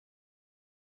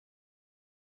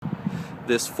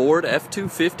This Ford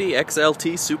F-250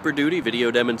 XLT Super Duty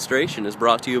video demonstration is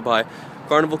brought to you by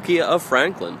Carnival KIA of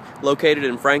Franklin, located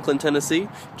in Franklin, Tennessee,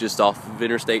 just off of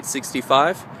Interstate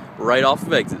 65, right off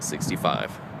of exit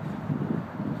 65.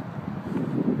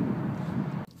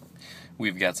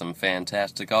 We've got some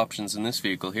fantastic options in this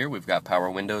vehicle here. We've got power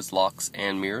windows, locks,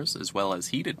 and mirrors, as well as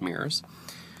heated mirrors.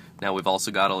 Now we've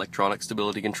also got electronic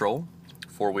stability control,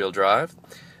 four-wheel drive,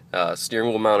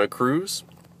 steering wheel mounted cruise,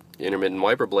 intermittent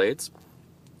wiper blades,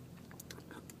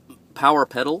 power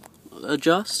pedal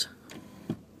adjust.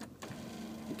 You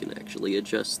can actually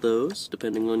adjust those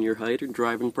depending on your height and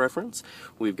driving preference.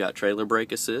 We've got trailer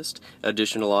brake assist,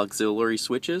 additional auxiliary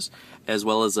switches, as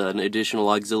well as an additional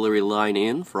auxiliary line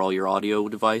in for all your audio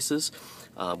devices.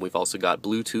 We've also got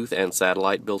Bluetooth and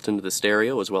satellite built into the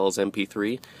stereo, as well as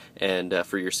MP3 and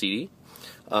for your CD.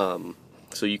 So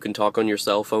you can talk on your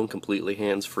cell phone completely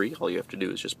hands-free. All you have to do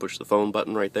is just push the phone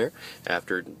button right there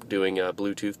after doing a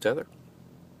Bluetooth tether.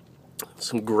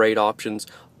 Some great options,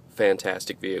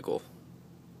 fantastic vehicle.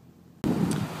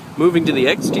 Moving to the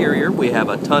exterior, we have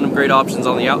a ton of great options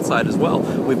on the outside as well.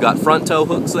 We've got front tow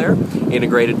hooks there,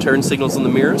 integrated turn signals in the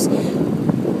mirrors,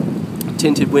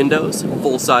 tinted windows,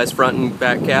 full-size front and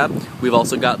back cab. We've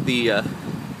also got the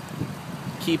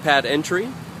keypad entry,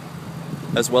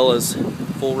 as well as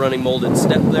full running molded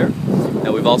step there.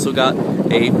 Now we've also got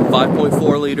a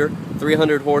 5.4 liter,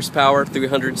 300 horsepower,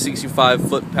 365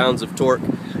 foot-pounds of torque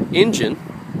engine,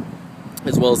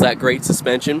 as well as that great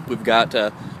suspension. We've got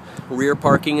rear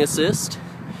parking assist,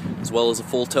 as well as a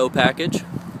full tow package.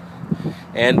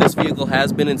 And this vehicle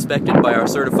has been inspected by our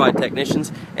certified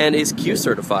technicians and is Q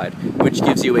certified, which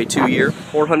gives you a 2-year,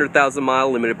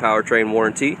 400,000-mile limited powertrain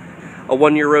warranty, a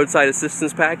 1-year roadside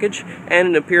assistance package, and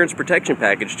an appearance protection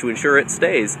package to ensure it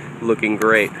stays looking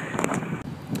great.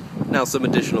 Now, some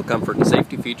additional comfort and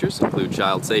safety features include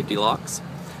child safety locks,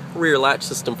 rear latch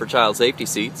system for child safety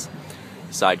seats,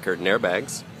 side curtain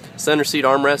airbags, center seat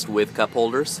armrest with cup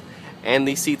holders, and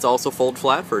these seats also fold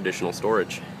flat for additional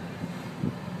storage.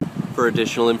 For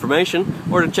additional information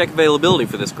or to check availability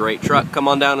for this great truck, come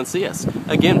on down and see us.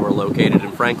 Again, we're located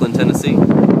in Franklin, Tennessee,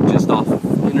 just off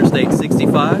Interstate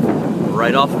 65,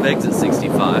 right off of exit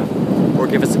 65. Or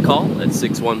give us a call at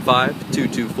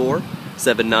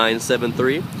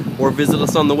 615-224-7973, or visit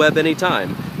us on the web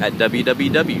anytime at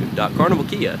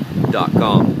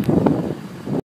www.carnivalkia.com.